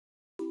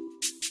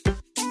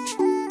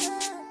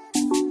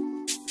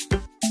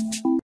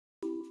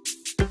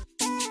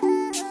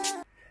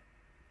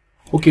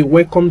Okay,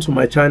 welcome to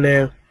my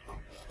channel.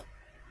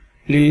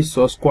 Please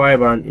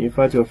subscribe and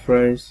invite your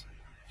friends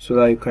so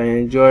that you can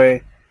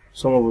enjoy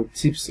some of the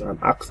tips and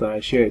hacks that I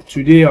share.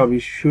 Today I'll be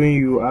showing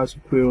you how to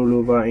create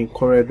rollover in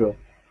CorelDraw.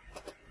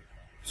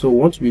 So we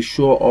want to be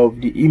sure of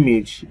the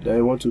image that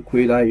I want to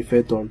create that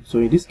effect on. So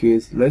in this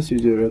case, let's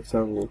use a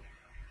rectangle.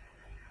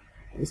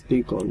 Let's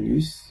click on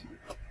this.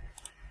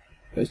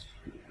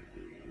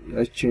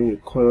 Let's change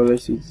the color.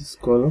 Let's use this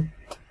color.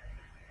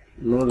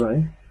 No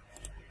line.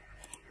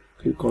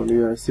 Click on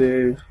here and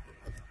say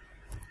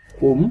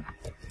home.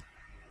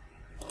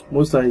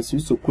 Most times it's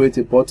used to create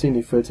a button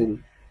effect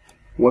in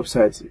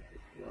websites.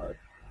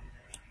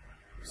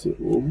 Say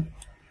home.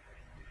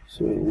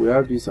 So we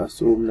have this as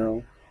home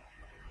now.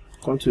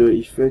 Come to your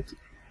effect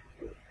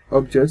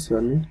objects,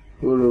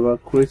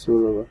 rollover, create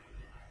rollover.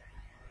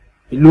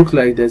 It looks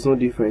like there's no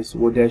difference,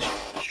 but there's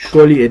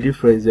surely a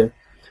difference there.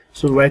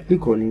 So right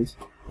click on it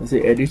and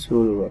say edit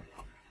rollover.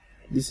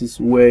 This is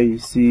where you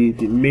see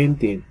the main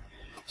thing.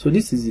 So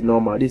this is the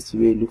normal, this is the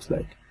way it looks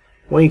like.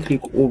 When you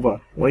click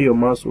over, when your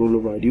mouse roll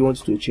over, do you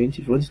want it to change?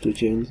 If you want it to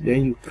change,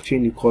 then you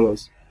change the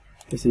colors.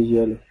 Let's say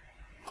yellow.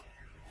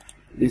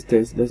 This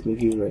text, let's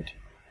make it red.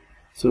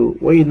 So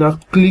when you now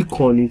click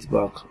on it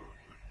back,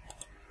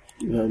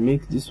 you can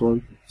make this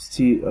one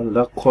still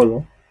another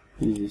color.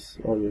 This is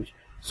orange.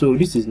 So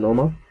this is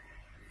normal.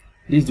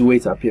 This is the way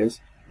it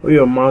appears. When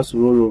your mouse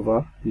roll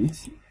over it,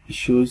 it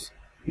shows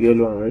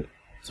yellow and red.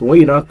 So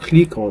when you now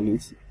click on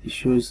it, it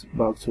shows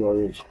back to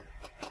orange.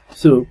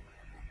 So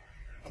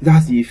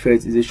that's the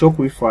effect. It's a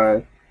shockwave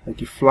file,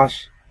 like a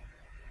flash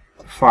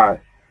file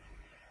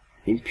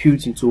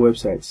input into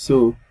websites.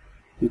 So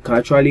you can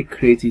actually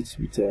create it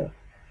with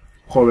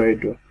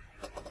CorelDraw.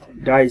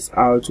 That is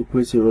how to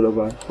create a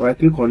rollover. When I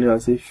click on it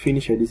and say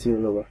finish editing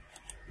rollover,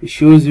 it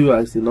shows you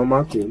as the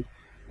normal thing,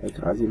 like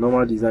as a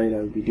normal design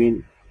that will be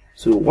doing.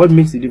 So what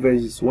makes the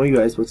difference is when you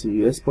are exporting,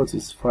 you export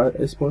is file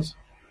export.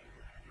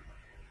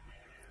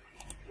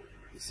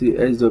 Say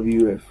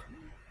SWF.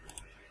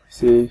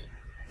 Say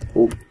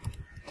home.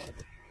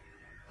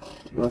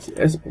 That's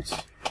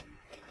export.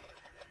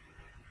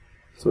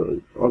 So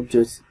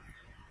objects,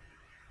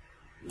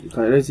 you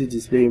can let it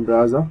display in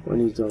browser.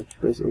 When it's done,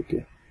 press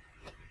OK.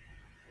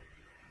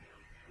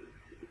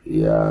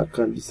 Yeah, I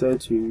can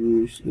decide to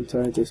use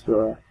Internet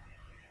Explorer.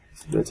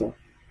 It's better.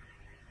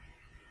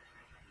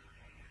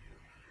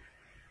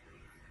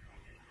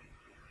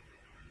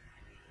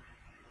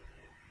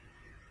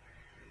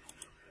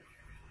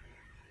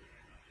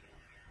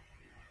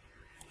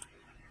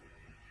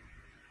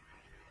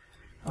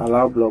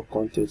 Allow block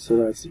content so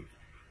that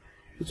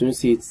it won't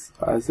see it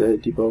as a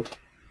debug.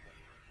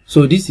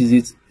 So this is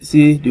it.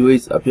 See the way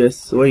it appears.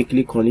 So when you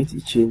click on it,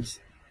 it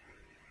changes.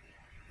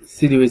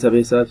 See the way it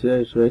appears after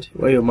it's red.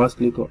 When your mouse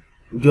click on,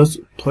 just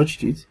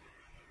touched it,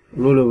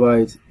 roll over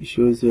it, it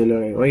shows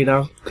yellow. When you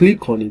now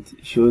click on it,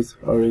 it shows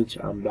orange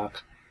and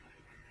black.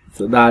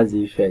 So that's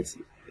the effect.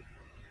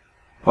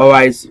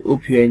 Alright,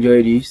 hope you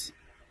enjoyed this.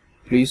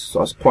 Please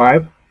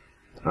subscribe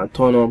and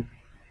turn on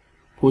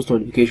post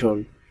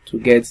notification to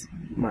get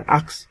my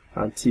hacks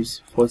and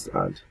tips first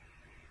hand.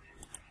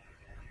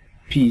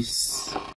 Peace.